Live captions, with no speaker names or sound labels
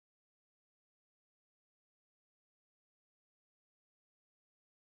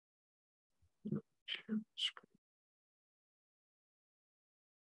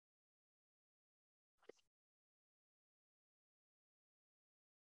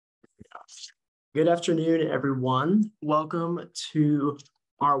Good afternoon, everyone. Welcome to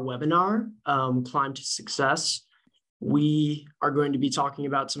our webinar, Climb to Success. We are going to be talking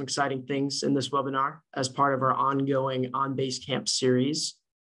about some exciting things in this webinar as part of our ongoing OnBase Camp series.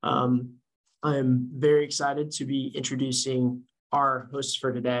 I'm very excited to be introducing our hosts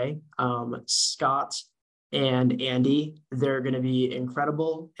for today, Scott and Andy. They're going to be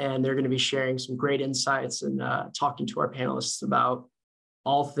incredible, and they're going to be sharing some great insights and talking to our panelists about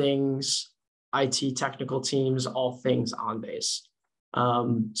all things IT technical teams, all things OnBase.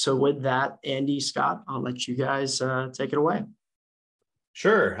 So with that, Andy, Scott, I'll let you guys take it away.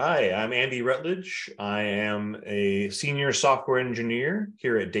 Sure. Hi, I'm Andy Rutledge. I am a senior software engineer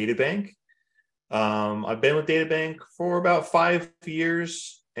here at DataBank. I've been with DataBank for about 5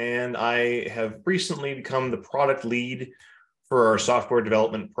 years, and I have recently become the product lead for our software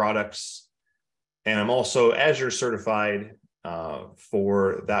development products. And I'm also Azure certified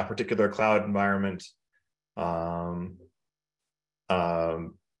for that particular cloud environment. I've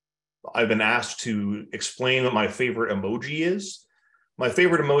been asked to explain what my favorite emoji is. My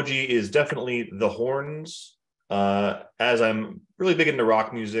favorite emoji is definitely the horns, as I'm really big into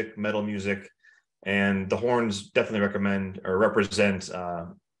rock music, metal music, and the horns definitely represent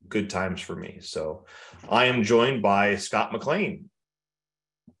good times for me. So I am joined by Scott McLean.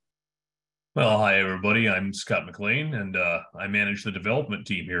 Well, hi, everybody. I'm Scott McLean, and I manage the development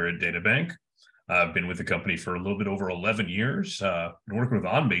team here at DataBank. I've been with the company for a little bit over 11 years, been working with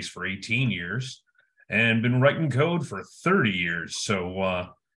OnBase for 18 years, and been writing code for 30 years. So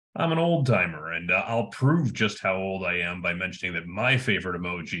I'm an old timer, and I'll prove just how old I am by mentioning that my favorite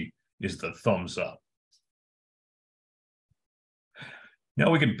emoji is the thumbs up.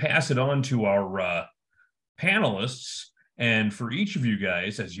 Now we can pass it on to our panelists. And for each of you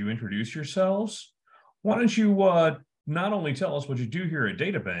guys, as you introduce yourselves, why don't you not only tell us what you do here at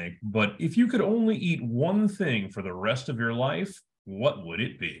DataBank, but if you could only eat one thing for the rest of your life, what would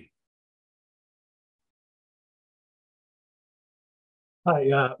it be?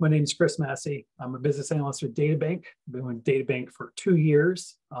 Hi, my name is Chris Massey. I'm a business analyst with DataBank. I've been with DataBank for 2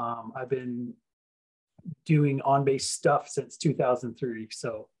 years. I've been doing OnBase stuff since 2003,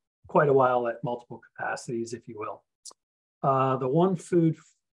 so quite a while at multiple capacities, if you will. The one food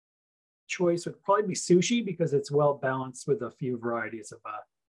choice would probably be sushi because it's well balanced with a few varieties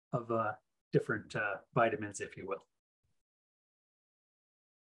of different vitamins, if you will.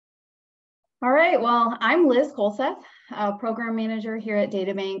 All right, well, I'm Liz Colseth, program manager here at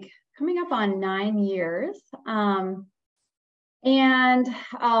DataBank, coming up on 9 years. And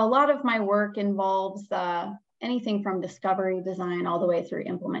a lot of my work involves anything from discovery, design, all the way through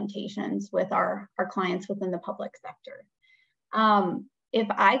implementations with our clients within the public sector. If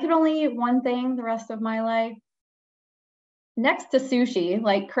I could only eat one thing the rest of my life, next to sushi,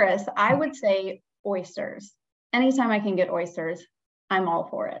 like Chris, I would say oysters. Anytime I can get oysters, I'm all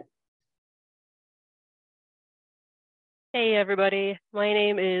for it. Hey everybody, my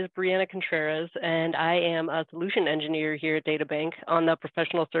name is Brianna Contreras, and I am a solution engineer here at DataBank on the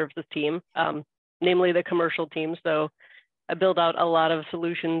professional services team, namely the commercial team. So I build out a lot of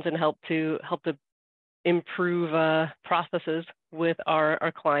solutions and help to improve processes with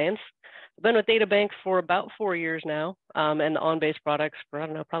our clients. I've been with DataBank for about 4 years now, and the OnBase products for, I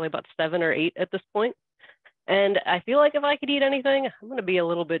don't know, probably about 7 or 8 at this point. And I feel like if I could eat anything, I'm going to be a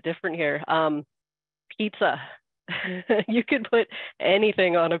little bit different here. Pizza. You could put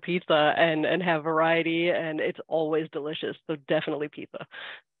anything on a pizza and have variety, and it's always delicious. So definitely pizza.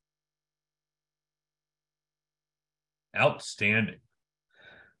 Outstanding.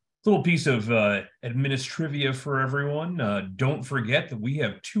 Little piece of administrivia for everyone. Don't forget that we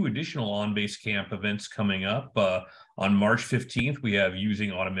have 2 additional OnBase Camp events coming up. On March 15th, we have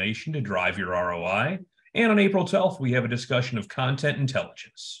using automation to drive your ROI. And on April 12th, we have a discussion of content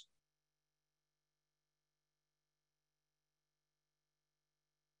intelligence.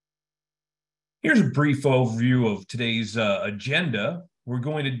 Here's a brief overview of today's agenda. We're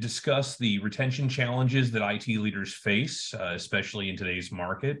going to discuss the retention challenges that IT leaders face, especially in today's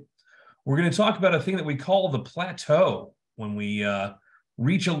market. We're going to talk about a thing that we call the plateau, when we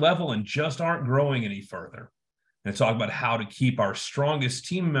reach a level and just aren't growing any further. We're going to talk about how to keep our strongest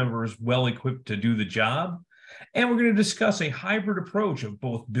team members well equipped to do the job. And we're going to discuss a hybrid approach of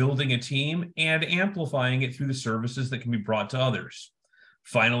both building a team and amplifying it through the services that can be brought to others.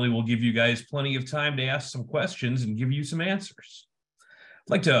 Finally, we'll give you guys plenty of time to ask some questions and give you some answers.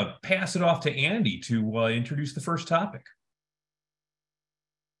 I'd like to pass it off to Andy to introduce the first topic.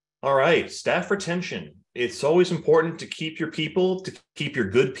 All right, staff retention. It's always important to keep your people, to keep your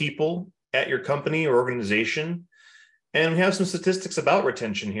good people at your company or organization. And we have some statistics about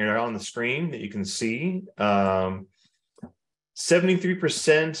retention here on the screen that you can see.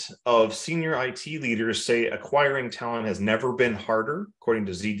 73% of senior IT leaders say acquiring talent has never been harder, according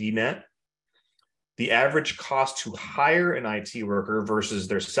to ZDNet. The average cost to hire an IT worker versus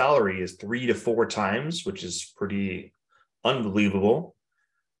their salary is 3 to 4 times, which is pretty unbelievable.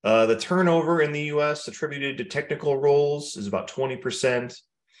 The turnover in the US attributed to technical roles is about 20%.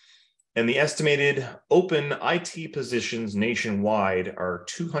 And the estimated open IT positions nationwide are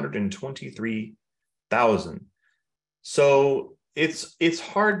 223,000. So it's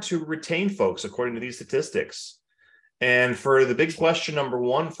hard to retain folks, according to these statistics. And for the big question number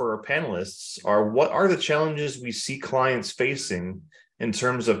one for our panelists are, what are the challenges we see clients facing in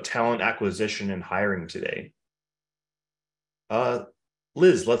terms of talent acquisition and hiring today?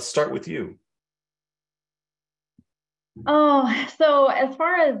 Liz, let's start with you. Oh, so as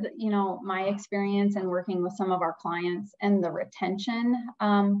far as, my experience in working with some of our clients and the retention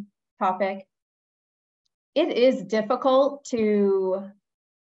topic, it is difficult to,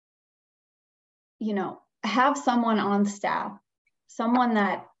 have someone on staff, someone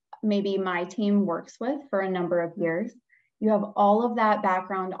that maybe my team works with for a number of years. You have all of that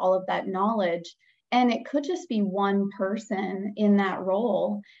background, all of that knowledge, and it could just be one person in that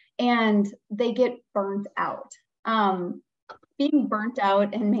role and they get burnt out. Being burnt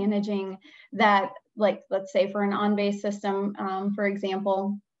out and managing that, like, let's say for an OnBase system, for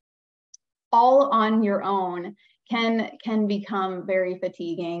example, all on your own can become very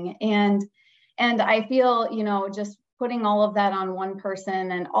fatiguing. And I feel, just putting all of that on one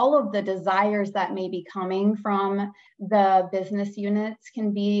person and all of the desires that may be coming from the business units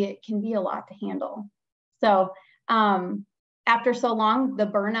can be a lot to handle. So after so long, the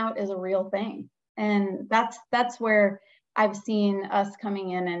burnout is a real thing. And that's where I've seen us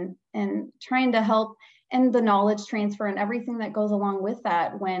coming in and trying to help, and the knowledge transfer and everything that goes along with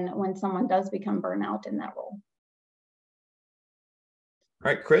that when someone does become burnout in that role.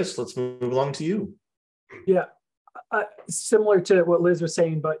 All right, Chris, let's move along to you. Yeah, similar to what Liz was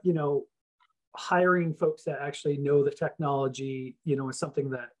saying, but hiring folks that actually know the technology, is something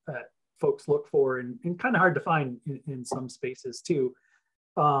that folks look for and kind of hard to find in some spaces too.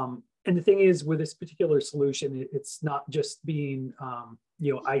 And the thing is, with this particular solution, it's not just being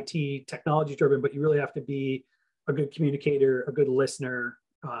IT technology driven, but you really have to be a good communicator, a good listener,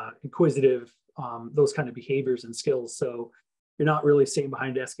 inquisitive, those kind of behaviors and skills. So you're not really staying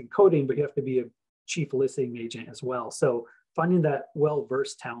behind a desk and coding, but you have to be a chief listening agent as well. So finding that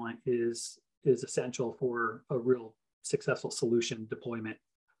well-versed talent is essential for a real successful solution deployment.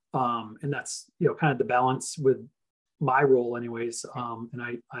 And that's, kind of the balance with my role anyways. And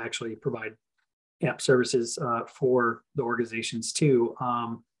I actually provide AMP services for the organizations too.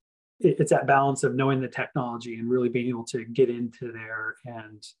 It's that balance of knowing the technology and really being able to get into there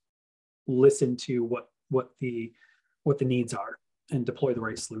and listen to what the needs are and deploy the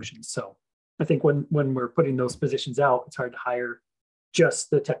right solutions. So I think when we're putting those positions out, it's hard to hire just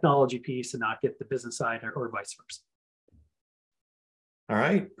the technology piece and not get the business side or vice versa. All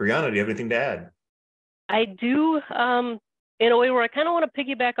right, Brianna, do you have anything to add? I do, in a way where I kind of want to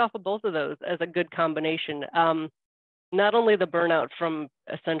piggyback off of both of those as a good combination. Not only the burnout from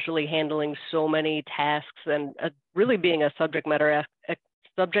essentially handling so many tasks and really being a subject matter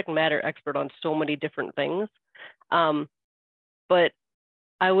expert on so many different things, but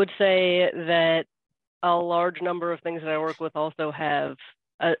I would say that a large number of things that I work with also have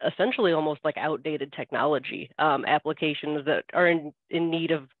essentially almost like outdated technology, applications that are in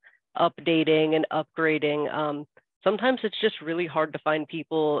need of updating and upgrading. Sometimes it's just really hard to find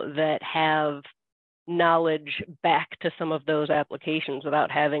people that have knowledge back to some of those applications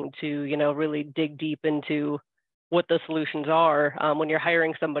without having to, really dig deep into what the solutions are. When you're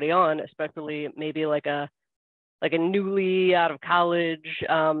hiring somebody on, especially maybe like a newly out of college,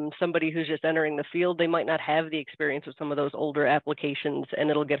 somebody who's just entering the field, they might not have the experience with some of those older applications,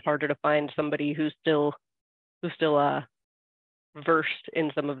 and it'll get harder to find somebody who's still versed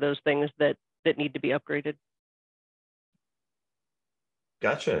in some of those things that need to be upgraded.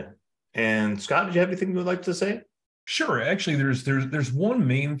 Gotcha. And Scott, did you have anything you would like to say? Sure. Actually, there's one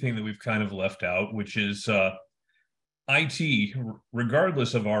main thing that we've kind of left out, which is IT,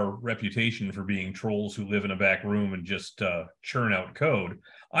 regardless of our reputation for being trolls who live in a back room and just churn out code,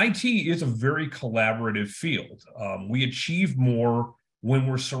 IT is a very collaborative field. We achieve more when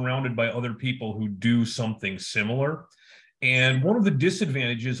we're surrounded by other people who do something similar. And one of the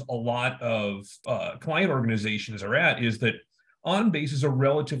disadvantages a lot of client organizations are at is that OnBase is a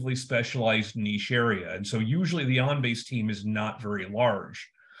relatively specialized niche area. And so usually the OnBase team is not very large.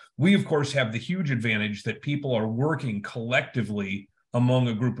 We, of course, have the huge advantage that people are working collectively among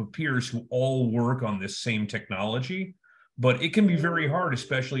a group of peers who all work on this same technology. But it can be very hard,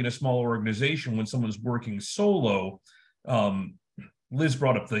 especially in a small organization, when someone's working solo. Liz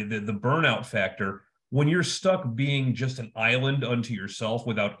brought up the burnout factor. When you're stuck being just an island unto yourself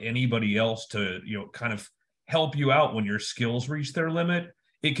without anybody else to, kind of help you out when your skills reach their limit,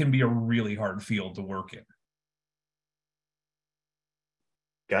 it can be a really hard field to work in.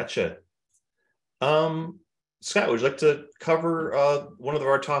 Gotcha. Scott, would you like to cover one of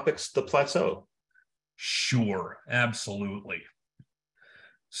our topics, the plateau? Sure, absolutely.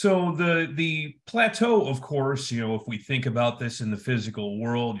 So the plateau, of course, if we think about this in the physical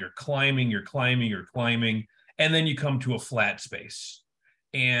world, you're climbing, and then you come to a flat space.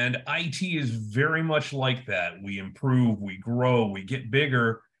 And IT is very much like that. We improve, we grow, we get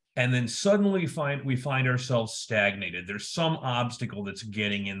bigger, and then suddenly we find ourselves stagnated. There's some obstacle that's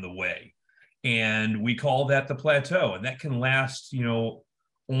getting in the way. And we call that the plateau. And that can last,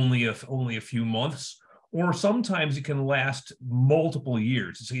 only a few months, or sometimes it can last multiple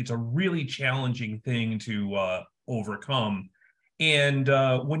years. So it's a really challenging thing to overcome. And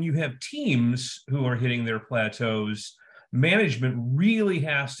when you have teams who are hitting their plateaus, management really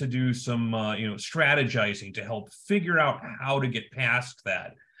has to do some strategizing to help figure out how to get past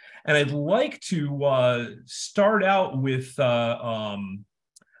that. And I'd like to start out with I'm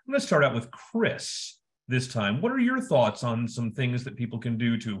going to start out with Chris this time. What are your thoughts on some things that people can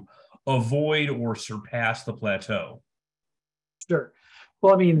do to avoid or surpass the plateau? Sure.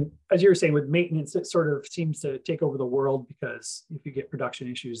 Well, I mean, as you were saying, with maintenance, it sort of seems to take over the world, because if you get production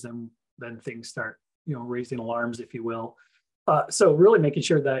issues, then things start, raising alarms, if you will. So really making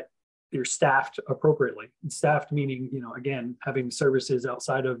sure that you're staffed appropriately. And staffed meaning, again, having services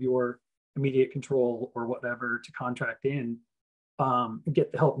outside of your immediate control or whatever to contract in,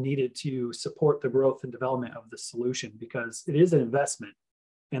 get the help needed to support the growth and development of the solution, because it is an investment.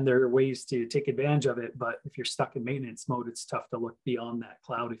 And there are ways to take advantage of it. But if you're stuck in maintenance mode, it's tough to look beyond that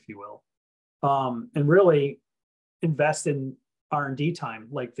cloud, if you will. And really invest in R&D time,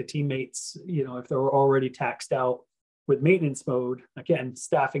 like the teammates, if they're already taxed out with maintenance mode, again,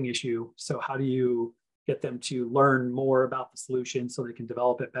 staffing issue. So how do you get them to learn more about the solution so they can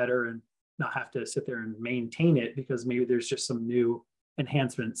develop it better and not have to sit there and maintain it, because maybe there's just some new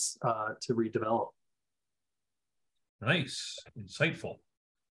enhancements to redevelop. Nice, insightful.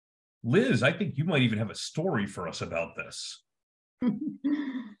 Liz, I think you might even have a story for us about this.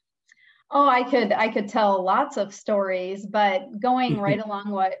 Oh, I could tell lots of stories, but going right along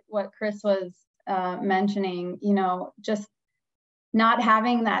what Chris was mentioning, just not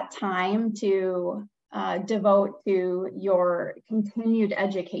having that time to devote to your continued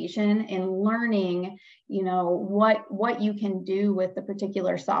education and learning, what you can do with the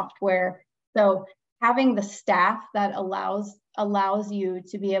particular software. So having the staff that allows you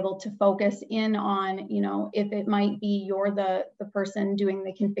to be able to focus in on, if it might be you're the person doing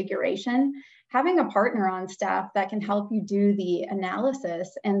the configuration, having a partner on staff that can help you do the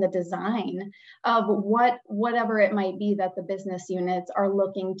analysis and the design of whatever it might be that the business units are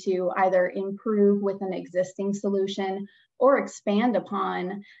looking to either improve with an existing solution or expand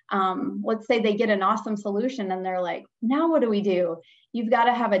upon. Let's say they get an awesome solution and they're like, now what do we do? You've got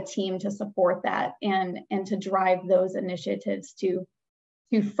to have a team to support that and to drive those initiatives to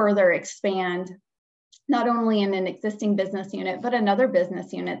further expand, not only in an existing business unit, but another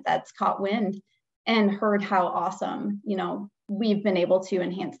business unit that's caught wind and heard how awesome, we've been able to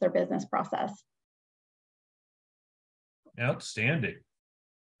enhance their business process. Outstanding.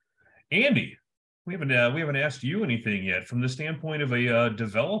 Andy, we haven't asked you anything yet from the standpoint of a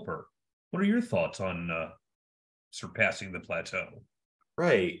developer. What are your thoughts on surpassing the plateau?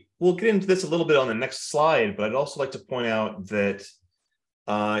 Right. We'll get into this a little bit on the next slide, but I'd also like to point out that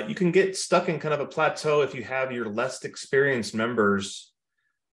you can get stuck in kind of a plateau if you have your less experienced members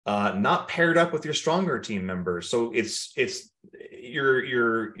not paired up with your stronger team members. So it's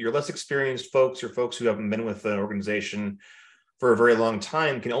your less experienced folks, your folks who haven't been with an organization for a very long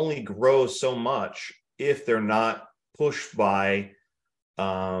time, can only grow so much if they're not pushed or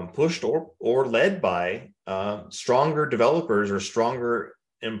led by stronger developers or stronger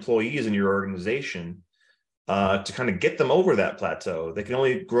employees in your organization to kind of get them over that plateau. They can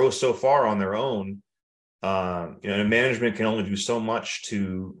only grow so far on their own. And management can only do so much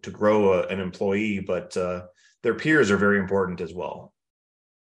to grow an employee, but their peers are very important as well.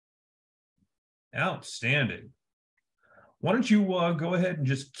 Outstanding. Why don't you go ahead and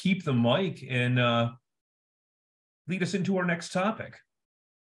just keep the mic, and lead us into our next topic.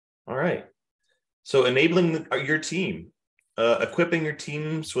 All right. So enabling your team, equipping your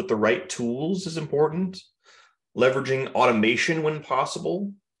teams with the right tools is important. Leveraging automation when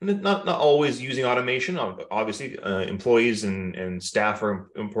possible. Not always using automation. Obviously, employees and staff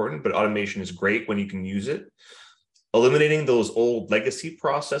are important, but automation is great when you can use it. Eliminating those old legacy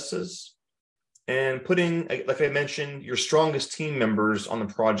processes and putting, like I mentioned, your strongest team members on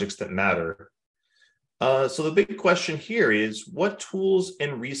the projects that matter. So the big question here is, what tools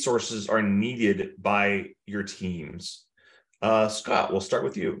and resources are needed by your teams? Scott, we'll start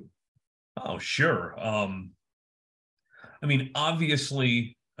with you. Oh, sure. I mean,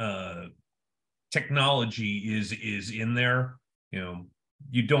 obviously, technology is in there.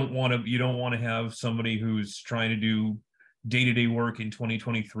 You don't want to have somebody who's trying to do day-to-day work in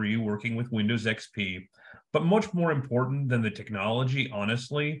 2023 working with Windows XP. But much more important than the technology,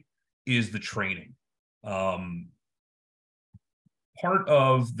 honestly, is the training. Part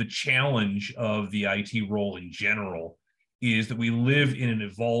of the challenge of the IT role in general is that we live in an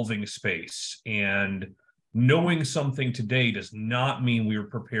evolving space, and knowing something today does not mean we are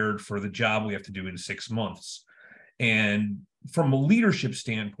prepared for the job we have to do in 6 months. And from a leadership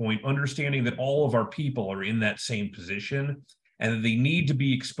standpoint, understanding that all of our people are in that same position and that they need to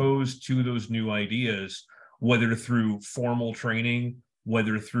be exposed to those new ideas, whether through formal training,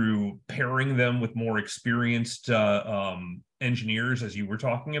 whether through pairing them with more experienced engineers, as you were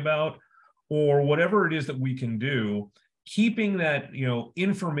talking about, or whatever it is that we can do. Keeping that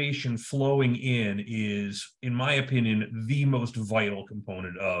information flowing in is, in my opinion, the most vital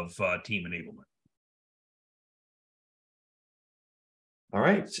component of team enablement. All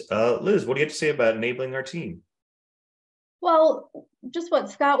right, Liz, what do you have to say about enabling our team? Well, just what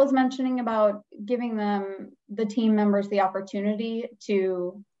Scott was mentioning about giving the team members the opportunity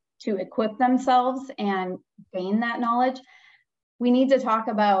to equip themselves and gain that knowledge. We need to talk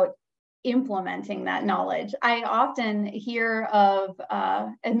about implementing that knowledge. I often hear of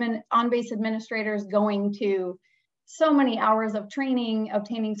OnBase administrators going to so many hours of training,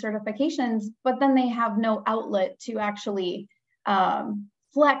 obtaining certifications, but then they have no outlet to actually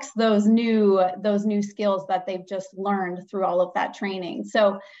flex those new skills that they've just learned through all of that training.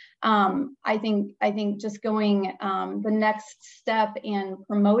 So I think just going the next step in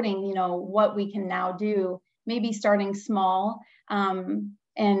promoting, what we can now do, maybe starting small,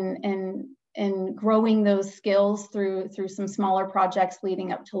 and growing those skills through some smaller projects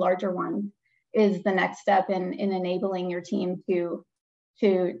leading up to larger ones is the next step in enabling your team to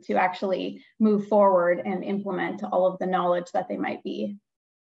actually move forward and implement all of the knowledge that they might be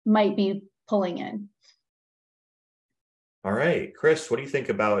pulling in. All right, Chris, what do you think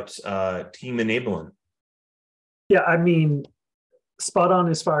about team enablement? Yeah, I mean, spot on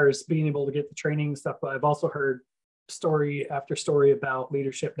as far as being able to get the training and stuff, but I've also heard story after story about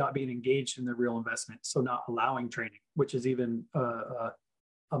leadership not being engaged in the real investment, so not allowing training, which is even a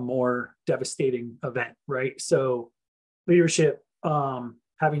more devastating event, right? So leadership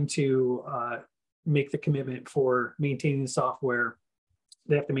having to make the commitment for maintaining the software,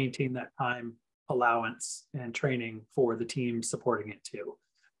 they have to maintain that time allowance and training for the team supporting it too.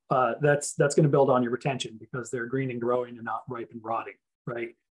 That's going to build on your retention because they're green and growing and not ripe and rotting,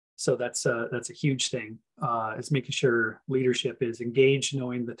 right? So that's a huge thing, is making sure leadership is engaged,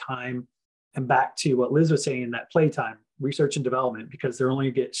 knowing the time, and back to what Liz was saying, that playtime, research and development, because they're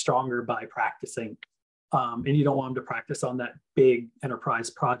only get stronger by practicing. And you don't want them to practice on that big enterprise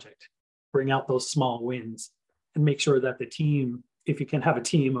project. Bring out those small wins and make sure that the team, if you can have a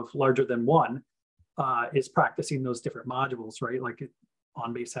team of larger than one, is practicing those different modules, right? Like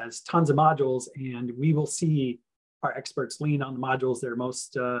OnBase has tons of modules, and we will see our experts lean on the modules they're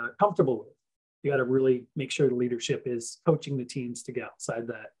most comfortable with. You got to really make sure the leadership is coaching the teams to get outside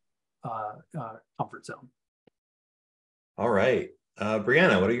that comfort zone. All right.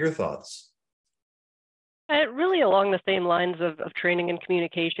 Brianna, what are your thoughts? Really along the same lines of training and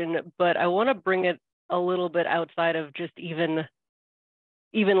communication, but I want to bring it a little bit outside of just even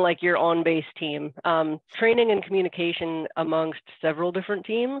like your OnBase team. Training and communication amongst several different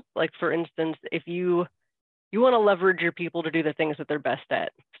teams. Like for instance, if you want to leverage your people to do the things that they're best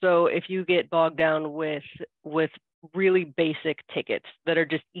at. So if you get bogged down with really basic tickets that are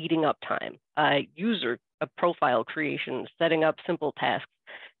just eating up time, user profile creation, setting up simple tasks,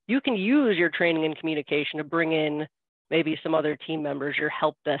 you can use your training and communication to bring in maybe some other team members, your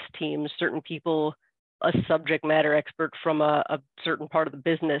help desk teams, certain people, a subject matter expert from a certain part of the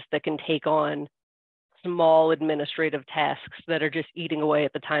business that can take on small administrative tasks that are just eating away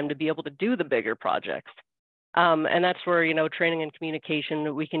at the time to be able to do the bigger projects. And that's where, training and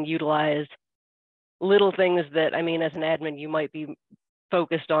communication, we can utilize little things that, I mean, as an admin, you might be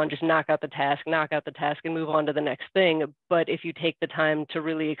focused on just knock out the task, and move on to the next thing. But if you take the time to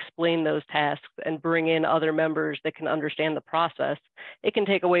really explain those tasks and bring in other members that can understand the process, it can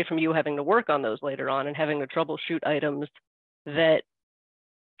take away from you having to work on those later on and having to troubleshoot items that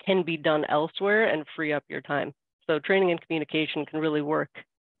can be done elsewhere and free up your time. So training and communication can really work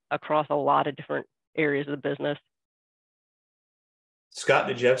across a lot of different areas of the business. Scott,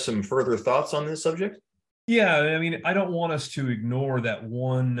 did you have some further thoughts on this subject? Yeah, I mean, I don't want us to ignore that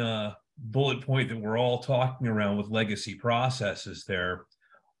one bullet point that we're all talking around with legacy processes there.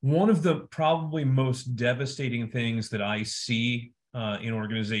 One of the probably most devastating things that I see in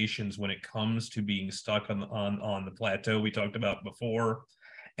organizations when it comes to being stuck on the plateau we talked about before,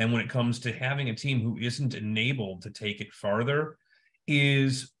 and when it comes to having a team who isn't enabled to take it farther,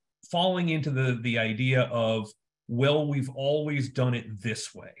 is falling into the idea of, well, we've always done it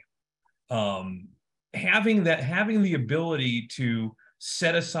this way. Having the ability to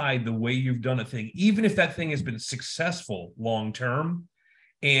set aside the way you've done a thing, even if that thing has been successful long term,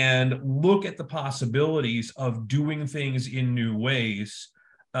 and look at the possibilities of doing things in new ways,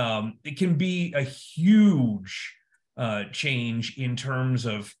 it can be a huge change in terms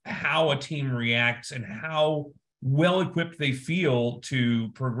of how a team reacts and how well equipped they feel to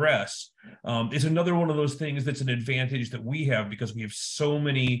progress. It's another one of those things that's an advantage that we have because we have so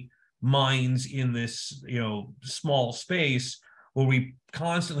many minds in this, small space where we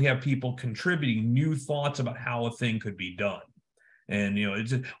constantly have people contributing new thoughts about how a thing could be done. And,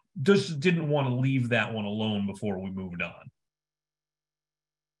 it just didn't want to leave that one alone before we moved on.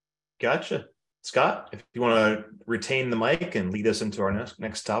 Gotcha. Scott, if you want to retain the mic and lead us into our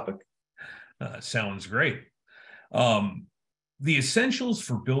next topic. Sounds great. The essentials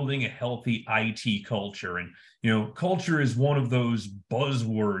for building a healthy IT culture. And, culture is one of those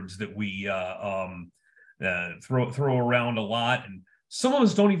buzzwords that we throw around a lot. And some of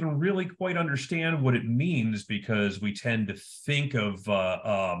us don't even really quite understand what it means because we tend to think of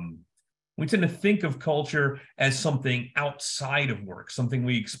culture as something outside of work, something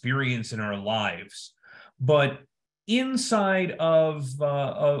we experience in our lives. But inside of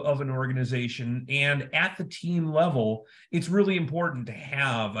an organization and at the team level, it's really important to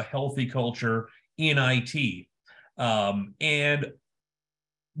have a healthy culture in IT. And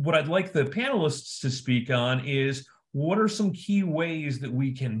what I'd like the panelists to speak on is, what are some key ways that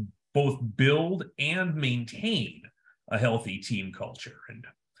we can both build and maintain a healthy team culture? And,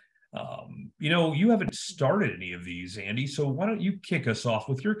 you haven't started any of these, Andy, so why don't you kick us off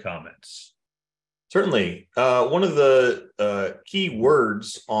with your comments? Certainly. One of the key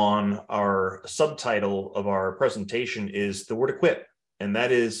words on our subtitle of our presentation is the word equip. And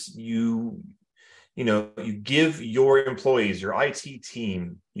that is you give your employees, your IT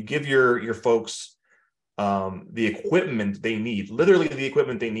team, you give your folks the equipment they need, literally the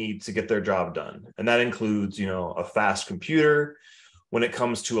equipment they need to get their job done. And that includes, a fast computer when it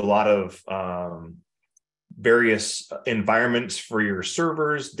comes to a lot of various environments for your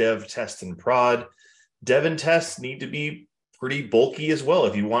servers, dev, test, and prod. Dev and tests need to be pretty bulky as well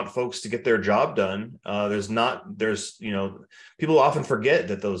if you want folks to get their job done. People often forget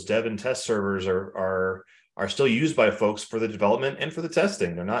that those dev and test servers are still used by folks for the development and for the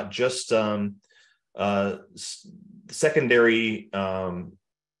testing. They're not just secondary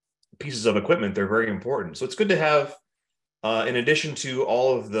pieces of equipment. They're very important. So it's good to have, in addition to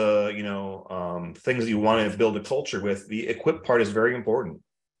all of the things that you want to build a culture with, the equip part is very important.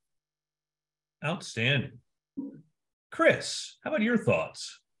 Outstanding. Chris, how about your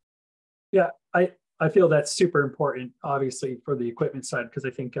thoughts? Yeah, I feel that's super important, obviously, for the equipment side, because I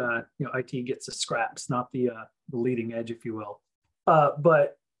think IT gets the scraps, not the leading edge, if you will.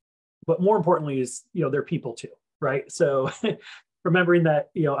 But more importantly is they're people too, right? So remembering that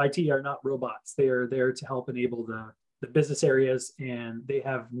IT are not robots; they are there to help enable the business areas, and they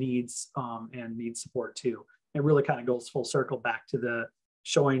have needs and need support too. It really kind of goes full circle back to the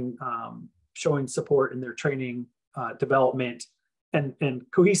showing support in their training, development, and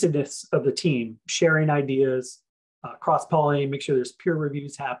cohesiveness of the team, sharing ideas, cross-polling, make sure there's peer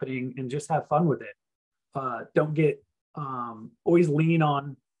reviews happening, and just have fun with it. Don't get always lean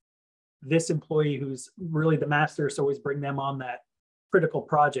on this employee who's really the master, so always bring them on that critical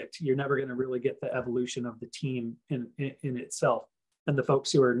project. You're never going to really get the evolution of the team in itself. And the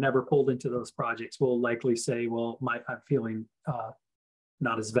folks who are never pulled into those projects will likely say, well, I'm feeling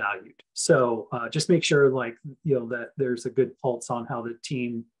not as valued. So just make sure that there's a good pulse on how the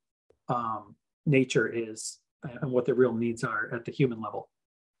team nature is and what their real needs are at the human level.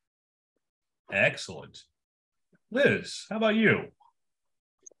 Excellent. Liz, how about you?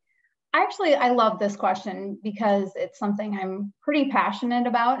 I love this question because it's something I'm pretty passionate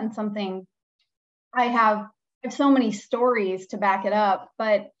about and something I have so many stories to back it up,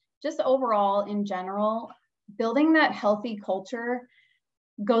 but just overall in general, building that healthy culture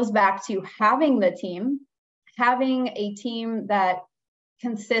goes back to having a team that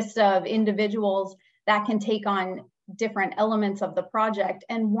consists of individuals that can take on different elements of the project.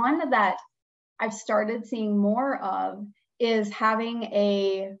 And one that I've started seeing more of is having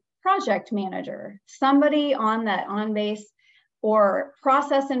a project manager, somebody on that OnBase or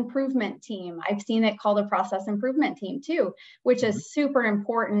process improvement team. I've seen it called a process improvement team too, which is super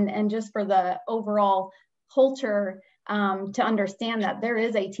important. And just for the overall culture, to understand that there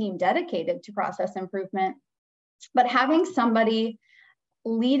is a team dedicated to process improvement, but having somebody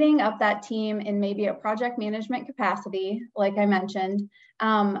leading up that team in maybe a project management capacity, like I mentioned,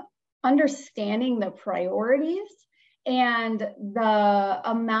 understanding the priorities and the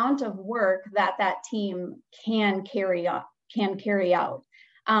amount of work that that team can carry out.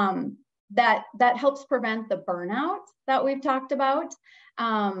 That helps prevent the burnout that we've talked about.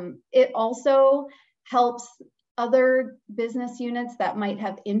 It also helps other business units that might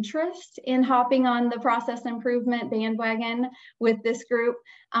have interest in hopping on the process improvement bandwagon with this group.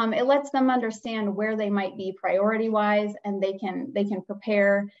 It lets them understand where they might be priority-wise, and they can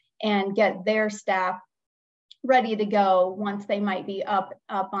prepare and get their staff ready to go once they might be up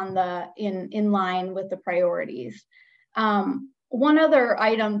on the in line with the priorities. One other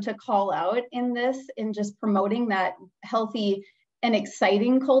item to call out in this, in just promoting that healthy and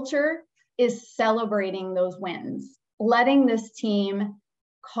exciting culture, is celebrating those wins, letting this team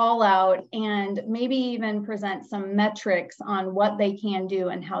call out and maybe even present some metrics on what they can do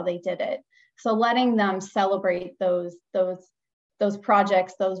and how they did it. So letting them celebrate those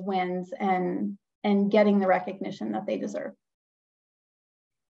projects, those wins, and getting the recognition that they deserve.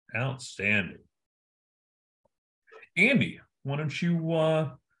 Outstanding. Andy, why don't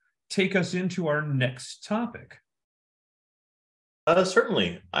you take us into our next topic?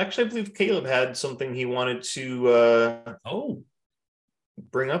 Certainly. Actually, I believe Caleb had something he wanted to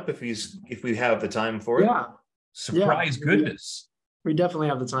bring up if we have the time for it. Yeah. Surprise goodness. We definitely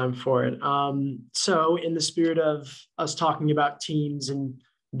have the time for it. So in the spirit of us talking about teams and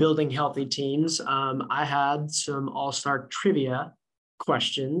building healthy teams, I had some all-star trivia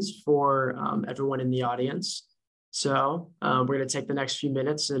questions for everyone in the audience. So we're going to take the next few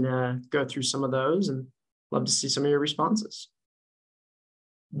minutes and go through some of those, and love to see some of your responses.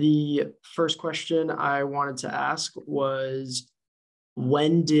 The first question I wanted to ask was,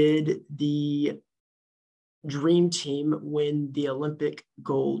 when did the Dream Team win the Olympic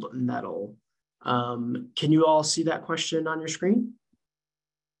gold medal? Can you all see that question on your screen?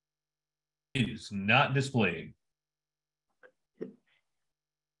 It is not displayed.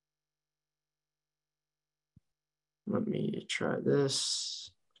 Let me try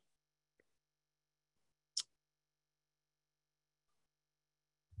this.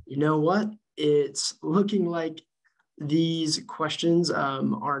 You know what? It's looking like these questions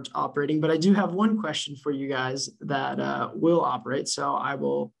aren't operating, but I do have one question for you guys that will operate. So I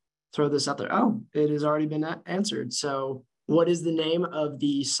will throw this out there. Oh, it has already been answered. So what is the name of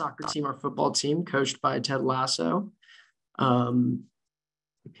the soccer team or football team coached by Ted Lasso?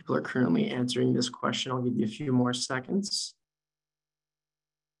 People are currently answering this question. I'll give you a few more seconds.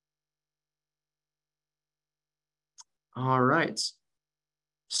 All right.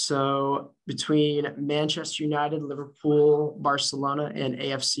 So between Manchester United, Liverpool, Barcelona, and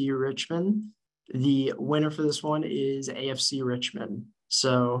AFC Richmond, the winner for this one is AFC Richmond.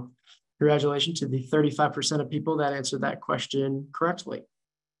 So congratulations to the 35% of people that answered that question correctly.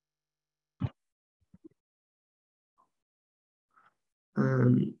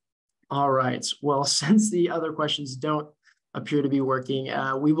 All right. Well, since the other questions don't appear to be working,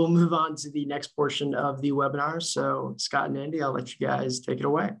 we will move on to the next portion of the webinar. So Scott and Andy, I'll let you guys take it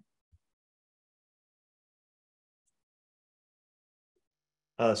away.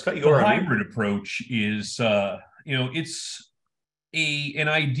 Scott, the hybrid approach is, it's an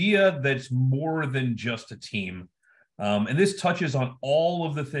idea that's more than just a team. And this touches on all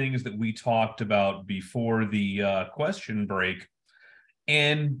of the things that we talked about before the question break.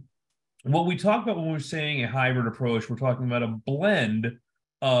 And what we talk about when we're saying a hybrid approach, we're talking about a blend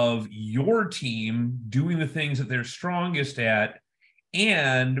of your team doing the things that they're strongest at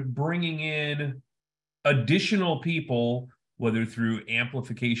and bringing in additional people, whether through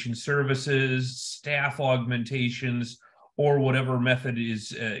amplification services, staff augmentations, or whatever method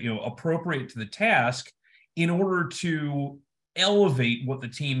is appropriate to the task, in order to elevate what the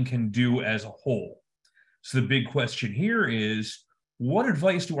team can do as a whole. So the big question here is, what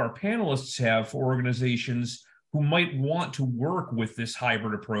advice do our panelists have for organizations who might want to work with this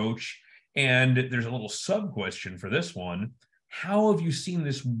hybrid approach? And there's a little sub question for this one. How have you seen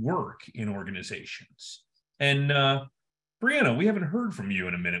this work in organizations? And Brianna, we haven't heard from you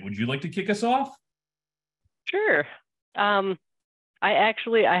in a minute. Would you like to kick us off? Sure. I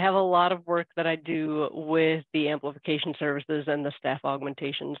have a lot of work that I do with the amplification services and the staff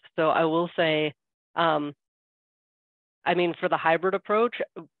augmentations. So I will say, for the hybrid approach,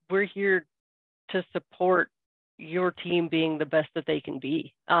 we're here to support your team being the best that they can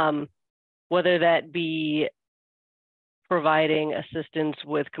be. Whether that be providing assistance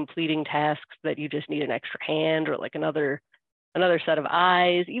with completing tasks that you just need an extra hand or like another set of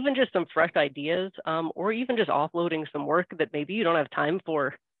eyes, even just some fresh ideas, or even just offloading some work that maybe you don't have time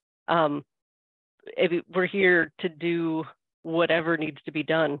for. We're here to do whatever needs to be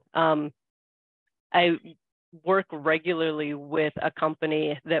done. I work regularly with a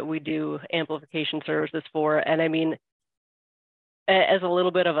company that we do amplification services for, and as a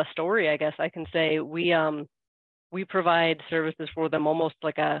little bit of a story, I guess I can say we provide services for them almost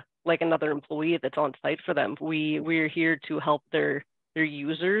like another employee that's on site for them. We're here to help their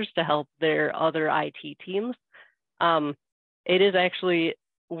users, to help their other IT teams. It is actually,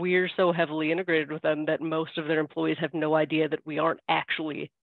 we're so heavily integrated with them that most of their employees have no idea that we aren't actually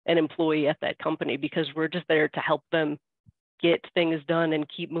an employee at that company, because we're just there to help them get things done and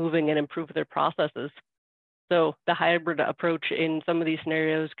keep moving and improve their processes. So the hybrid approach in some of these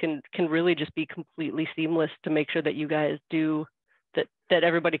scenarios can really just be completely seamless to make sure that you guys do that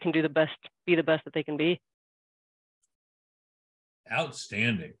everybody can be the best that they can be.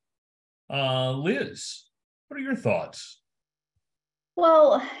 Outstanding. Liz, what are your thoughts?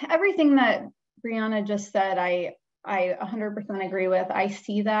 Well, everything that Brianna just said, I 100% agree with. I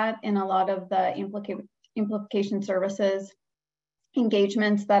see that in a lot of the implication services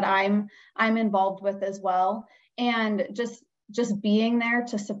engagements that I'm involved with as well, and just being there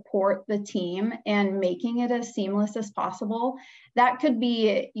to support the team and making it as seamless as possible. That could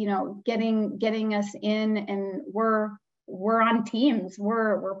be, getting us in, and we're on Teams,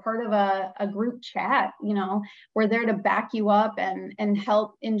 we're part of a group chat. We're there to back you up and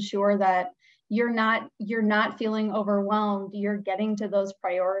help ensure that you're not feeling overwhelmed. You're getting to those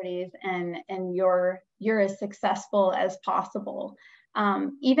priorities, and you're as successful as possible.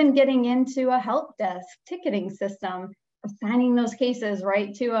 Even getting into a help desk ticketing system, assigning those cases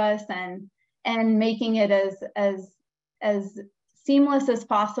right to us, and making it as seamless as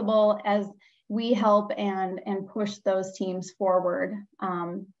possible as we help and push those teams forward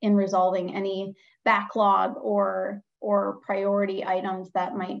in resolving any backlog or priority items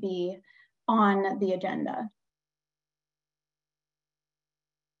that might be on the agenda.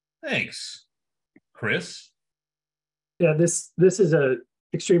 Thanks. Chris? Yeah, this is a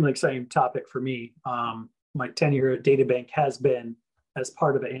extremely exciting topic for me. My tenure at DataBank has been as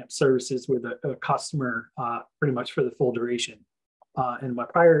part of AMP services with a customer pretty much for the full duration. And my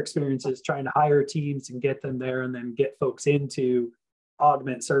prior experiences trying to hire teams and get them there and then get folks into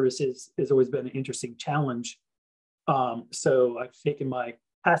augment services has always been an interesting challenge. So I've taken my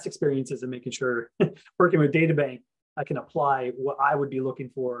past experiences and making sure working with DataBank, I can apply what I would be looking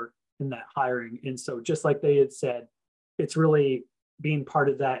for in that hiring. And so just like they had said, it's really being part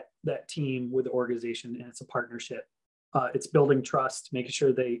of that team with the organization, and it's a partnership. It's building trust, making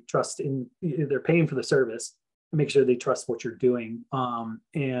sure they trust in, they're paying for the service, and make sure they trust what you're doing.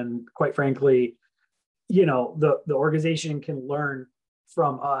 And quite frankly, the organization can learn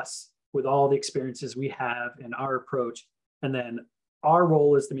from us with all the experiences we have in our approach. And then our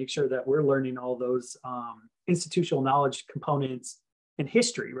role is to make sure that we're learning all those institutional knowledge components and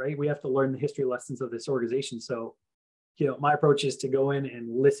history, right? We have to learn the history lessons of this organization. So, my approach is to go in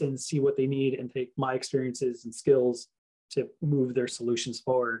and listen, see what they need, and take my experiences and skills to move their solutions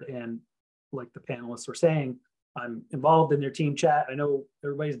forward. And like the panelists were saying, I'm involved in their team chat. I know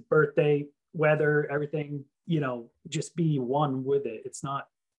everybody's birthday, weather, everything, just be one with it. It's not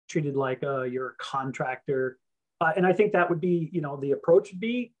treated like you're a contractor. And I think that would be, the approach would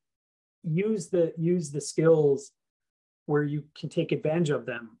be use the skills where you can take advantage of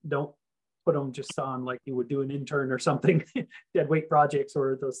them. Don't put them just on like you would do an intern or something, dead weight projects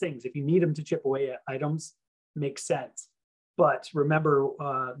or those things. If you need them to chip away at items, makes sense. But remember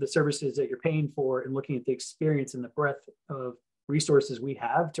the services that you're paying for, and looking at the experience and the breadth of resources we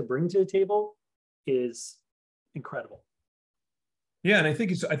have to bring to the table is incredible. Yeah, and I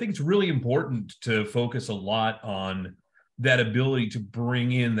think it's really important to focus a lot on that ability to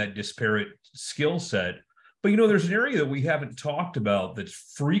bring in that disparate skill set, But there's an area that we haven't talked about that's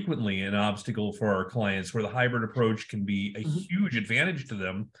frequently an obstacle for our clients, where the hybrid approach can be a huge advantage to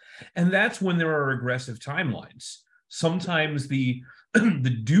them, and that's when there are aggressive timelines. Sometimes the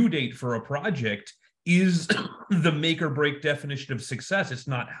due date for a project is the make or break definition of success. It's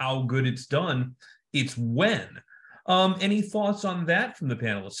not how good it's done, it's when. Any thoughts on that from the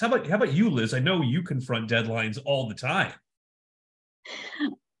panelists? How about you, Liz? I know you confront deadlines all the time.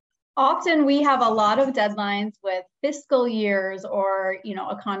 Often we have a lot of deadlines with fiscal years, or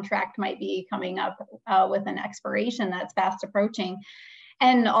a contract might be coming up with an expiration that's fast approaching.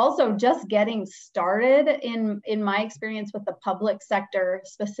 And also just getting started, in my experience with the public sector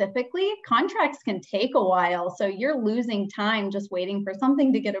specifically, contracts can take a while. So you're losing time just waiting for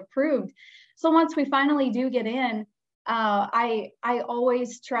something to get approved. So once we finally do get in, I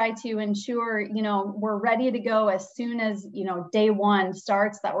always try to ensure, we're ready to go as soon as, day one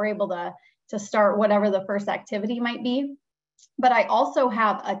starts, that we're able to start whatever the first activity might be. But I also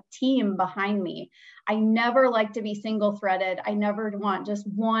have a team behind me. I never like to be single-threaded. I never want just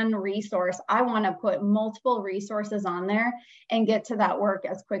one resource. I want to put multiple resources on there and get to that work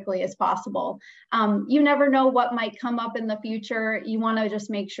as quickly as possible. You never know what might come up in the future. You want to just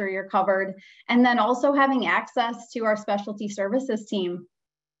make sure you're covered. And then also having access to our specialty services team.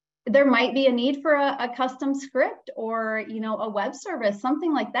 There might be a need for a custom script or, a web service,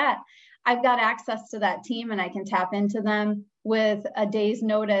 something like that. I've got access to that team and I can tap into them with a day's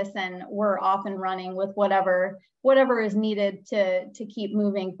notice, and we're off and running with whatever is needed to keep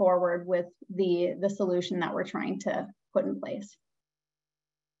moving forward with the solution that we're trying to put in place.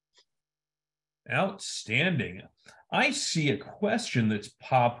 Outstanding. I see a question that's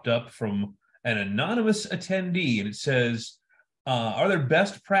popped up from an anonymous attendee, and it says, are there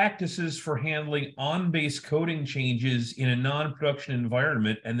best practices for handling OnBase coding changes in a non-production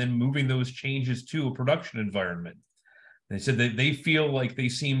environment and then moving those changes to a production environment? They said that they feel like they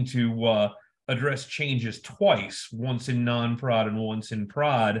seem to address changes twice, once in non-prod and once in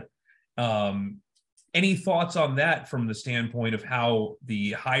prod. Any thoughts on that from the standpoint of how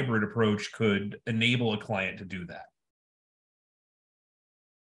the hybrid approach could enable a client to do that?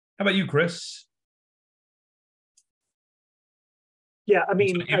 How about you, Chris? Yeah, I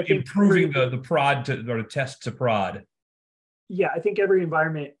mean, I think improving the prod to, or the test to prod. Yeah, I think every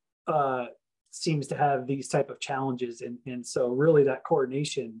environment seems to have these type of challenges, and so really that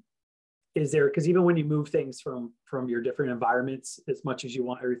coordination is there, because even when you move things from your different environments, as much as you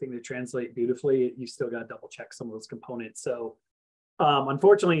want everything to translate beautifully, you still got to double check some of those components. So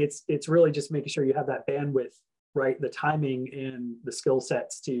unfortunately, it's really just making sure you have that bandwidth, right? The timing and the skill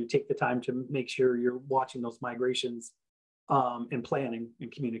sets to take the time to make sure you're watching those migrations and planning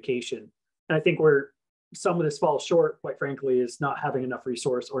and communication. And I think where some of this falls short, quite frankly, is not having enough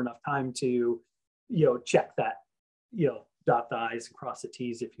resource or enough time to, check that, dot the I's and cross the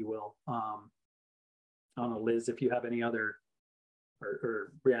T's, if you will. I don't know, Liz, if you have any other,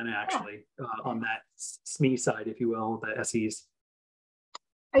 or Brianna, actually, on that SME side, if you will, the SEs.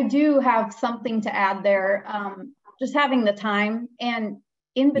 I do have something to add there. Just having the time, and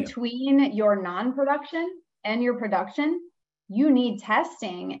in between your non-production and your production, you need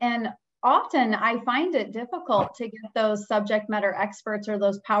testing. And often I find it difficult to get those subject matter experts or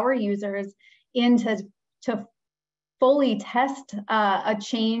those power users to fully test a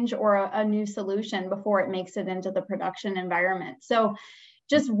change or a new solution before it makes it into the production environment. So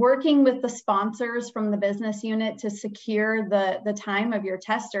just working with the sponsors from the business unit to secure the time of your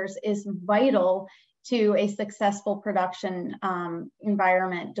testers is vital to a successful production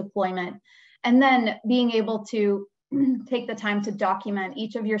environment deployment. And then being able to take the time to document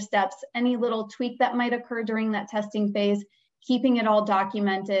each of your steps, any little tweak that might occur during that testing phase, keeping it all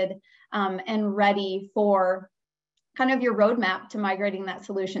documented and ready for kind of your roadmap to migrating that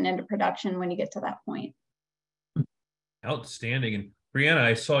solution into production when you get to that point. Outstanding. And Brianna,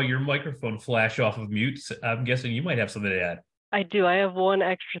 I saw your microphone flash off of mute. I'm guessing you might have something to add. I do. I have one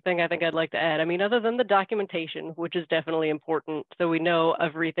extra thing I think I'd like to add. I mean, other than the documentation, which is definitely important, so we know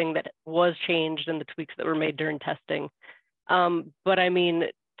everything that was changed and the tweaks that were made during testing. But I mean,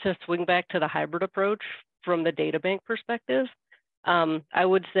 to swing back to the hybrid approach from the data bank perspective, I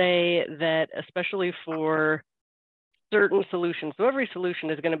would say that especially for certain solutions, so every solution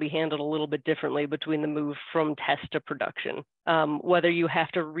is going to be handled a little bit differently between the move from test to production, whether you have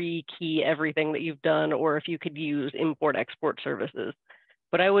to rekey everything that you've done or if you could use import-export services.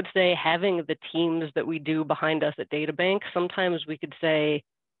 But I would say having the teams that we do behind us at DataBank, sometimes we could say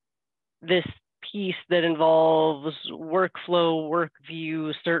this piece that involves workflow, work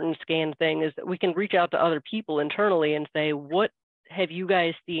view, certain scan thing is that we can reach out to other people internally and say, what have you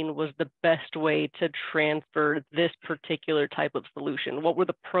guys seen was the best way to transfer this particular type of solution? What were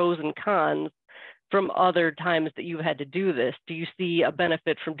the pros and cons from other times that you've had to do this? Do you see a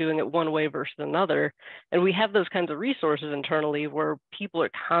benefit from doing it one way versus another? And we have those kinds of resources internally where people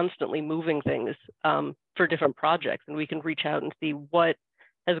are constantly moving things for different projects, and we can reach out and see what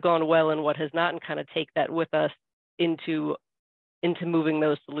has gone well and what has not, and kind of take that with us into moving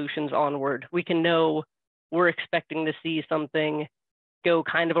those solutions onward. We can know we're expecting to see something go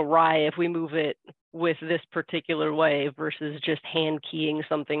kind of awry if we move it with this particular way versus just hand keying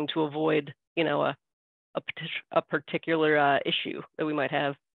something to avoid, you know, a particular issue that we might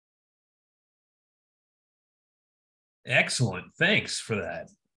have. Excellent. Thanks for that.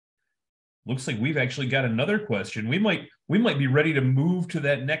 Looks like we've actually got another question. We might be ready to move to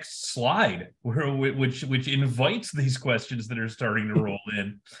that next slide, which invites these questions that are starting to roll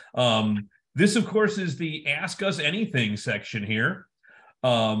in. This, of course, is the Ask Us Anything section here.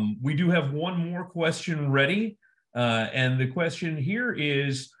 We do have one more question ready, and the question here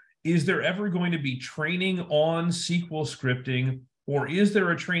is there ever going to be training on SQL scripting, or is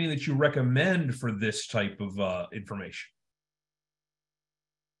there a training that you recommend for this type of information?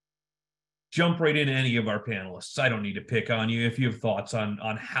 Jump right in, any of our panelists. I don't need to pick on you if you have thoughts on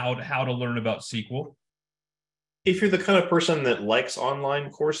how to learn about SQL. If you're the kind of person that likes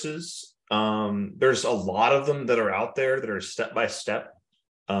online courses, there's a lot of them that are out there that are step-by-step,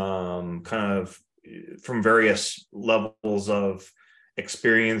 kind of from various levels of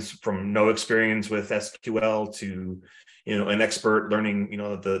experience, from no experience with SQL to, you know, an expert learning, you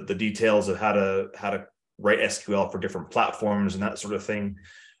know, the details of how to write SQL for different platforms and that sort of thing.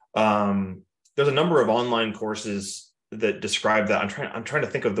 There's a number of online courses that describe that. I'm trying to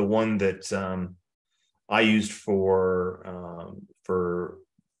think of the one that I used for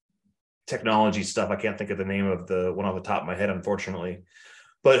technology stuff. I can't think of the name of the one off the top of my head, unfortunately.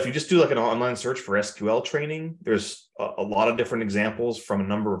 But if you just do like an online search for SQL training, there's a lot of different examples from a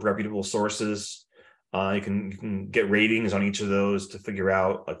number of reputable sources. You can get ratings on each of those to figure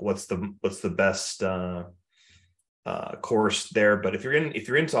out like what's the best course there. But if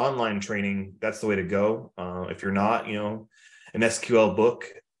you're into online training, that's the way to go. If you're not, you know, an SQL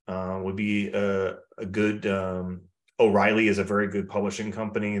book would be a good. O'Reilly is a very good publishing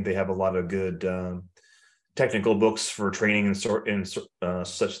company. They have a lot of good technical books for training and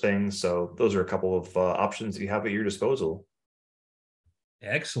such things. So those are a couple of options that you have at your disposal.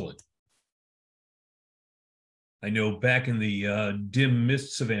 Excellent. I know back in the dim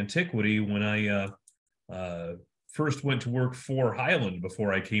mists of antiquity, when I first went to work for Highland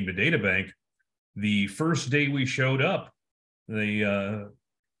before I came to DataBank, the first day we showed up, they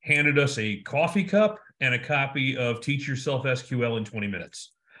handed us a coffee cup and a copy of Teach Yourself SQL in 20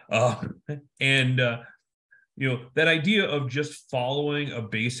 minutes. You know, that idea of just following a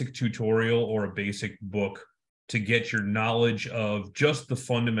basic tutorial or a basic book to get your knowledge of just the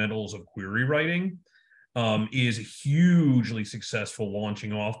fundamentals of query writing is a hugely successful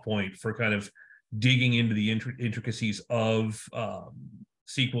launching off point for kind of digging into the intricacies of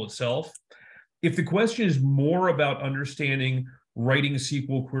SQL itself. If the question is more about understanding writing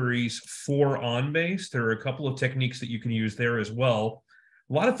SQL queries for OnBase, there are a couple of techniques that you can use there as well.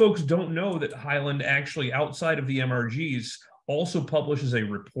 A lot of folks don't know that Highland actually, outside of the MRGs, also publishes a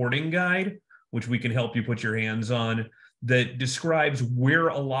reporting guide, which we can help you put your hands on, that describes where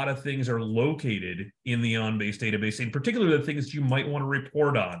a lot of things are located in the OnBase database, in particular the things you might want to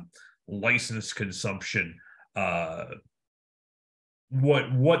report on: license consumption,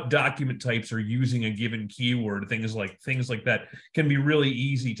 what document types are using a given keyword, things like that can be really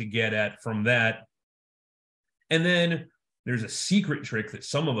easy to get at from that. And then there's a secret trick that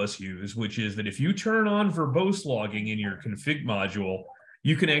some of us use, which is that if you turn on verbose logging in your config module,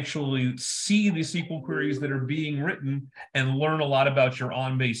 you can actually see the SQL queries that are being written and learn a lot about your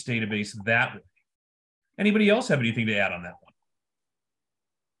OnBase database that way. Anybody else have anything to add on that one?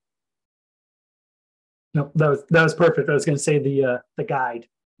 No, that was perfect. I was going to say the guide,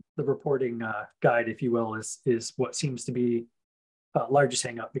 the reporting guide, if you will, is what seems to be largest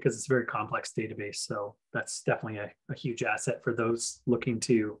hang up, because it's a very complex database. So that's definitely a huge asset for those looking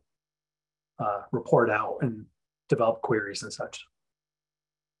to report out and develop queries and such.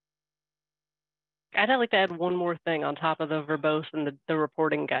 I'd like to add one more thing on top of the verbose and the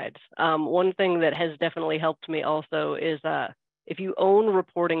reporting guides. One thing that has definitely helped me also is if you own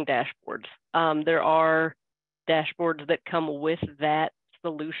reporting dashboards, there are dashboards that come with that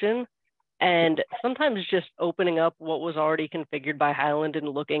solution. And sometimes just opening up what was already configured by Highland and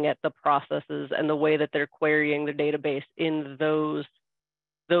looking at the processes and the way that they're querying the database in those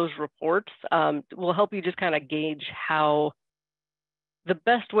reports will help you just kind of gauge how the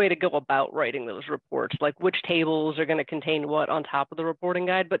best way to go about writing those reports, like which tables are going to contain what on top of the reporting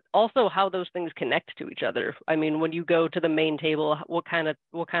guide, but also how those things connect to each other. I mean, when you go to the main table, what kind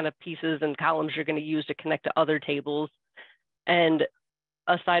of pieces and columns you're going to use to connect to other tables. And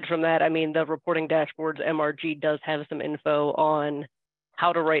aside from that, I mean, the reporting dashboards MRG does have some info on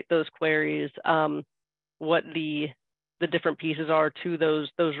how to write those queries, what the different pieces are to those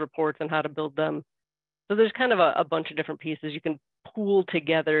reports and how to build them. So there's kind of a bunch of different pieces you can pool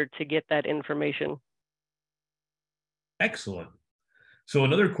together to get that information. Excellent. So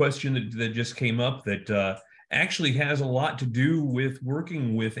another question that just came up that actually has a lot to do with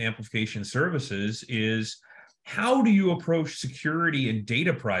working with amplification services is, how do you approach security and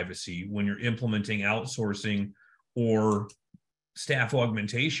data privacy when you're implementing outsourcing or staff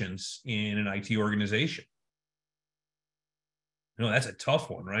augmentations in an IT organization? No, that's a tough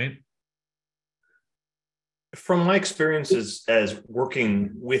one, right? From my experiences as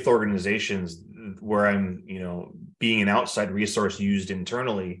working with organizations where I'm, being an outside resource used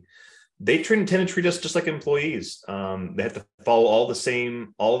internally, they tend to treat us just like employees. They have to follow all the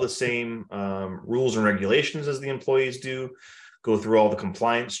same rules and regulations as the employees do, go through all the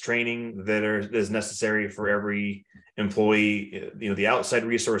compliance training that is necessary for every employee. The outside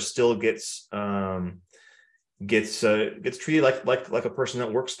resource still gets treated like a person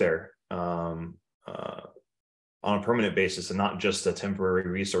that works there on a permanent basis and not just a temporary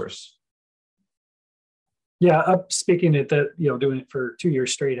resource. Yeah, speaking at that, doing it for 2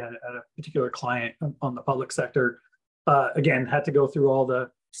 years straight at a particular client on the public sector, again, had to go through all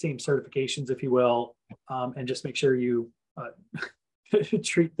the same certifications, if you will, and just make sure you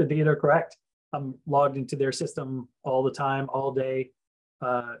treat the data correct. I'm logged into their system all the time, all day.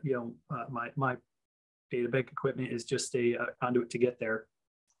 My data bank equipment is just a conduit to get there,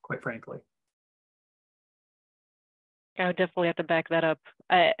 quite frankly. I would definitely have to back that up.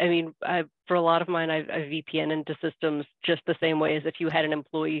 I mean, for a lot of mine, I VPN into systems just the same way as if you had an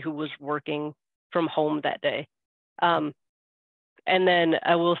employee who was working from home that day. And then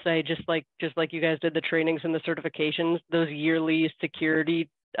I will say, just like you guys did the trainings and the certifications, those yearly security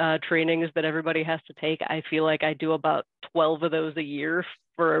trainings that everybody has to take, I feel like I do about 12 of those a year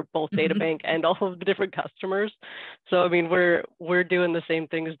for both DataBank and all of the different customers. So I mean, we're doing the same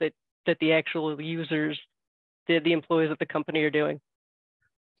things that the actual users, the employees of the company are doing.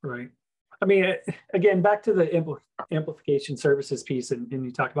 Right. I mean, again, back to the amplification services piece, and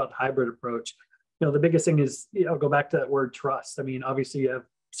you talk about the hybrid approach. The biggest thing is, go back to that word trust. I mean, obviously you have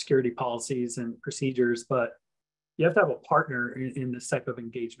security policies and procedures, but you have to have a partner in this type of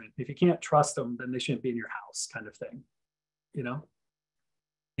engagement. If you can't trust them, then they shouldn't be in your house, kind of thing.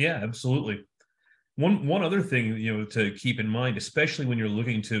 Yeah, absolutely. One other thing, to keep in mind, especially when you're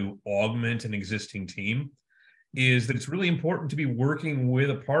looking to augment an existing team, is that it's really important to be working with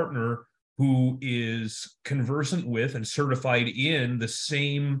a partner who is conversant with and certified in the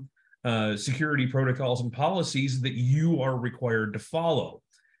same security protocols and policies that you are required to follow.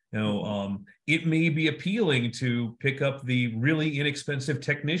 It may be appealing to pick up the really inexpensive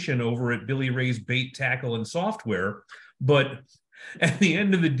technician over at Billy Ray's Bait, Tackle, and Software, but at the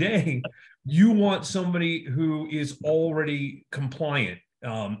end of the day, you want somebody who is already compliant.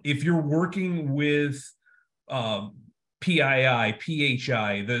 If you're working with PII,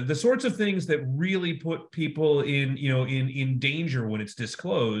 PHI, the sorts of things that really put people in danger when it's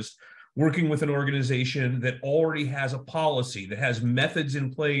disclosed, working with an organization that already has a policy, that has methods in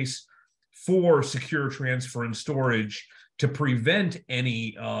place for secure transfer and storage to prevent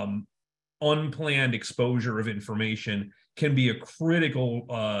any unplanned exposure of information, can be a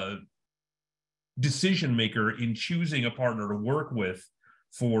critical decision maker in choosing a partner to work with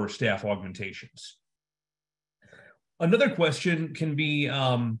for staff augmentations. Another question can be,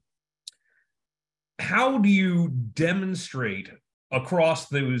 how do you demonstrate across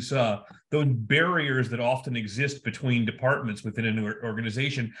those barriers that often exist between departments within an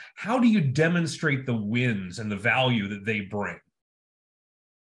organization? How do you demonstrate the wins and the value that they bring,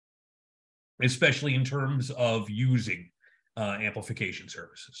 especially in terms of using amplification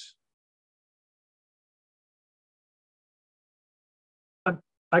services?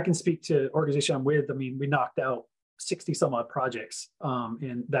 I can speak to the organization I'm with. I mean, we knocked out 60 some odd projects,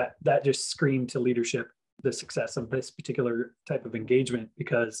 and that just screamed to leadership the success of this particular type of engagement,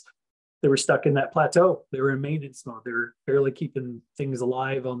 because they were stuck in that plateau. They were in maintenance mode. They were barely keeping things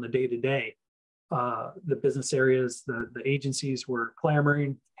alive on the day-to-day. The business areas, the agencies were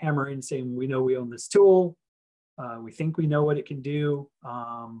clamoring, hammering, saying, we know we own this tool. We think we know what it can do.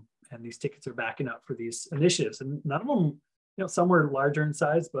 And these tickets are backing up for these initiatives. And none of them, some were larger in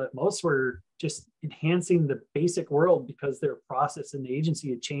size, but most were just enhancing the basic world because their process in the agency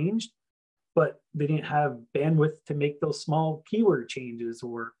had changed, but they didn't have bandwidth to make those small keyword changes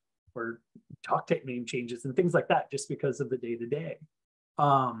or talk type name changes and things like that, just because of the day-to-day,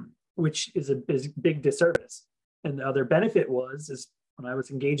 which is a big disservice. And the other benefit is when I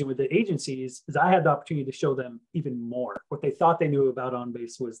was engaging with the agencies, is I had the opportunity to show them even more. What they thought they knew about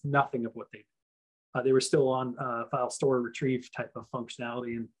OnBase was nothing of what they were still on file store retrieve type of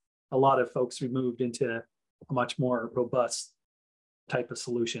functionality. And a lot of folks we moved into a much more robust type of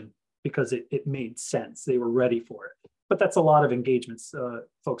solution because it made sense. They were ready for it. But that's a lot of engagements.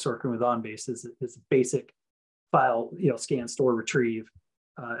 Folks working with OnBase is basic file, scan, store, retrieve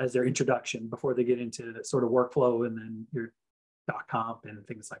as their introduction before they get into sort of workflow and then your .comp and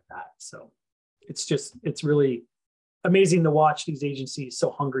things like that. So it's really amazing to watch these agencies so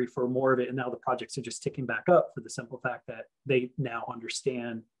hungry for more of it. And now the projects are just ticking back up for the simple fact that they now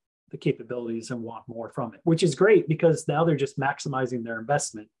understand the capabilities and want more from it, which is great because now they're just maximizing their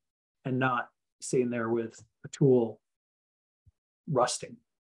investment and not sitting there with a tool rusting.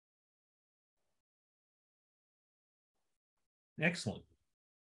 Excellent.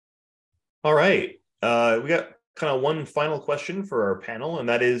 All right. We got kind of one final question for our panel, and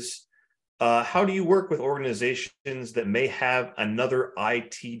that is, how do you work with organizations that may have another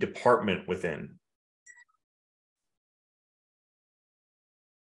IT department within?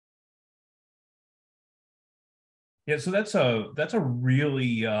 Yeah, so that's a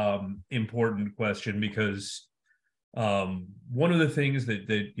really important question because one of the things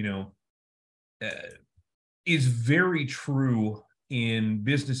that is very true in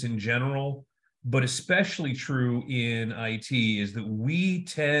business in general, but especially true in IT, is that we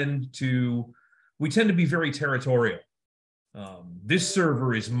tend to be very territorial. This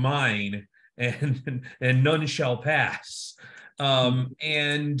server is mine, and none shall pass.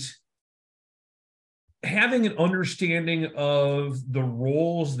 And having an understanding of the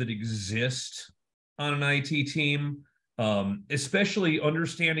roles that exist on an IT team, especially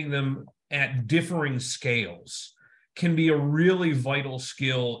understanding them at differing scales, can be a really vital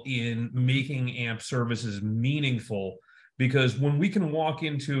skill in making AMP services meaningful. Because when we can walk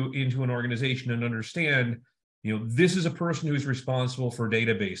into an organization and understand, this is a person who's responsible for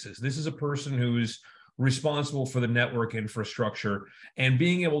databases, this is a person who's responsible for the network infrastructure, and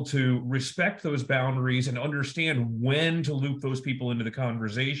being able to respect those boundaries and understand when to loop those people into the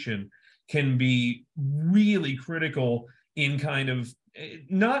conversation can be really critical in kind of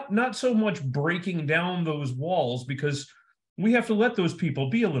not so much breaking down those walls, because we have to let those people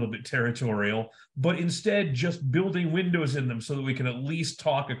be a little bit territorial, but instead just building windows in them so that we can at least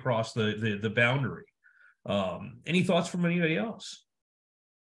talk across the boundary. Any thoughts from anybody else?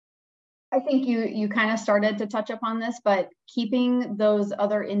 I think you kind of started to touch upon this, but keeping those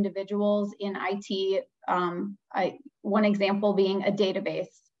other individuals in IT, one example being a database,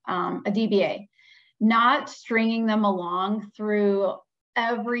 a DBA, not stringing them along through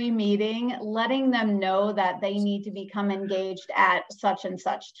every meeting, letting them know that they need to become engaged at such and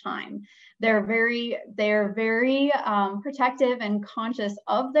such time. They're very protective and conscious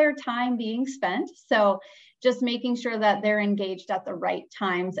of their time being spent. So just making sure that they're engaged at the right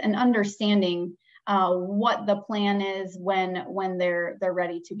times and understanding what the plan is when they're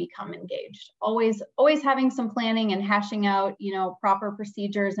ready to become engaged. Always having some planning and hashing out, proper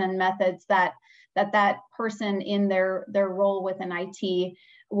procedures and methods that person in their role within IT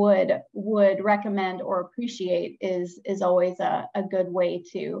would recommend or appreciate is always a good way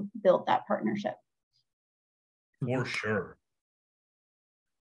to build that partnership. For sure.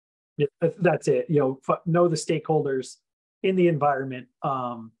 Yeah, that's it. Know the stakeholders in the environment,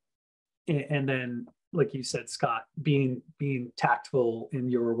 and then, like you said, Scott, being tactful in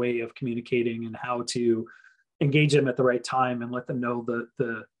your way of communicating and how to engage them at the right time and let them know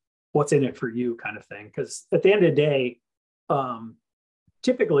the what's in it for you kind of thing. Because at the end of the day,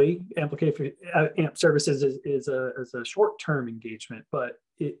 typically AMP services is a short-term engagement, but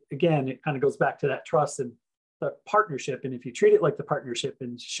it kind of goes back to that trust and the partnership. And if you treat it like the partnership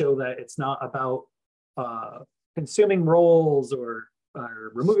and show that it's not about consuming roles or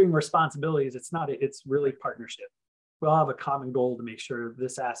removing responsibilities, it's really partnership. We all have a common goal to make sure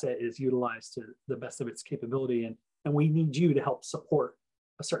this asset is utilized to the best of its capability, and we need you to help support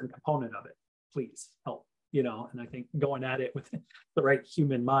a certain component of it. Please help, and I think going at it with the right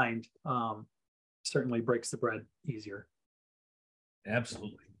human mind certainly breaks the bread easier.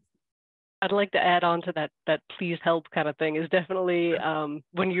 Absolutely. I'd like to add on to that please help kind of thing is definitely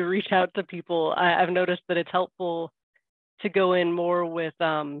when you reach out to people, I've noticed that it's helpful to go in more with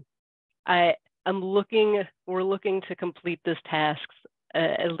we're looking to complete this tasks,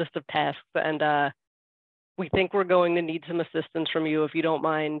 a list of tasks, and we think we're going to need some assistance from you if you don't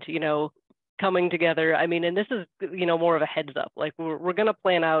mind, coming together. I mean, and this is, more of a heads up, like we're going to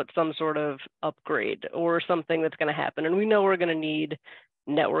plan out some sort of upgrade or something that's going to happen. And we know we're going to need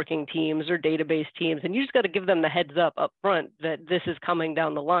networking teams or database teams. And you just got to give them the heads up front that this is coming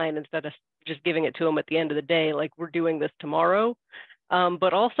down the line instead of just giving it to them at the end of the day, like we're doing this tomorrow.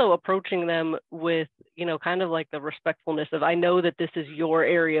 But also approaching them with, kind of like the respectfulness of, I know that this is your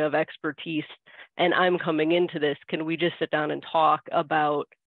area of expertise and I'm coming into this. Can we just sit down and talk about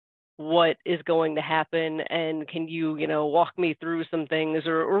what is going to happen? And can you, walk me through some things,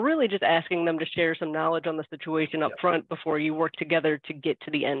 or really just asking them to share some knowledge on the situation up front before you work together to get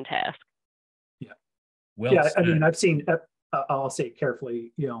to the end task. Yeah. Well, yeah, I mean, I've seen, I'll say it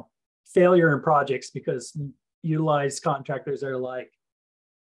carefully, failure in projects because utilized contractors are like,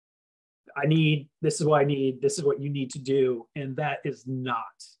 this is what I need, this is what you need to do. And that is not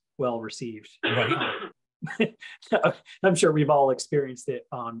well received. Right. I'm sure we've all experienced it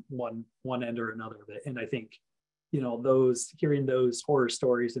on one end or another of it. And I think, hearing those horror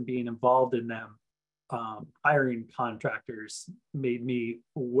stories and being involved in them, hiring contractors made me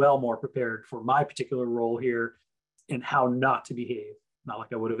well more prepared for my particular role here and how not to behave. Not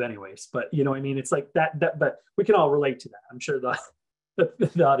like I would have anyways, but what I mean? It's like that, but we can all relate to that. I'm sure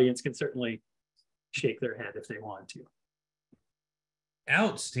the audience can certainly shake their head if they want to.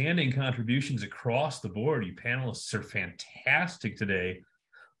 Outstanding contributions across the board. You panelists are fantastic today.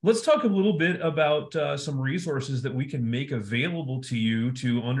 Let's talk a little bit about some resources that we can make available to you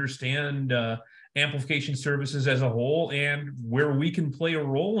to understand amplification services as a whole and where we can play a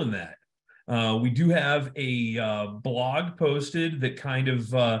role in that. We do have a blog posted that kind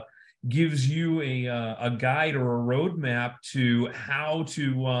of gives you a guide or a roadmap to how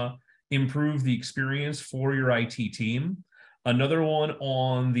to improve the experience for your IT team. Another one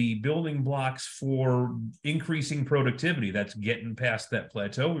on the building blocks for increasing productivity. That's getting past that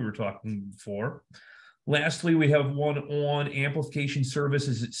plateau we were talking before. Lastly, we have one on amplification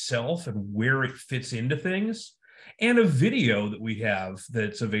services itself and where it fits into things, and a video that we have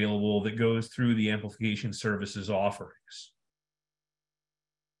that's available that goes through the amplification services offerings.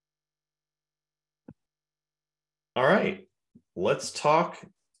 All right, let's talk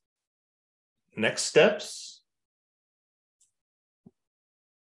next steps.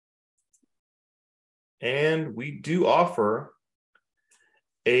 And we do offer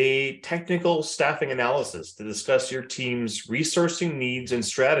a technical staffing analysis to discuss your team's resourcing needs and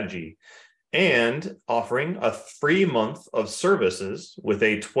strategy, and offering a free month of services with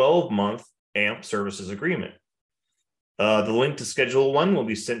a 12-month AMP services agreement. The link to schedule one will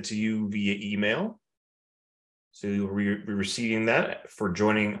be sent to you via email. So you'll be receiving that for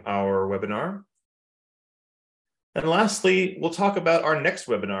joining our webinar. And lastly, we'll talk about our next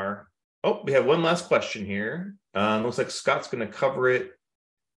webinar. Oh, we have one last question here. Looks like Scott's going to cover it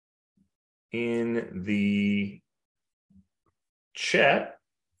in the chat.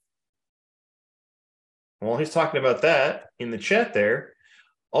 While he's talking about that in the chat there,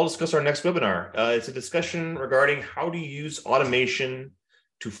 I'll discuss our next webinar. It's a discussion regarding how to use automation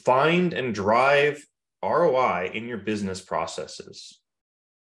to find and drive ROI in your business processes.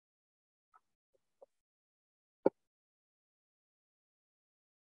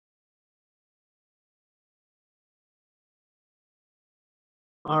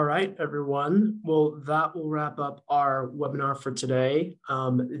 All right, everyone. Well, that will wrap up our webinar for today.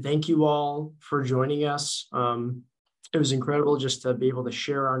 Thank you all for joining us. It was incredible just to be able to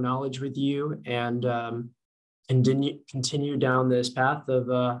share our knowledge with you and continue down this path of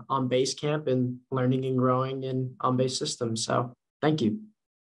OnBase Camp and learning and growing in OnBase systems. So thank you.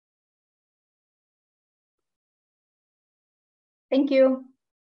 Thank you.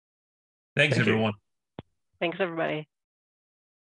 Thanks, everyone. Thanks, everybody.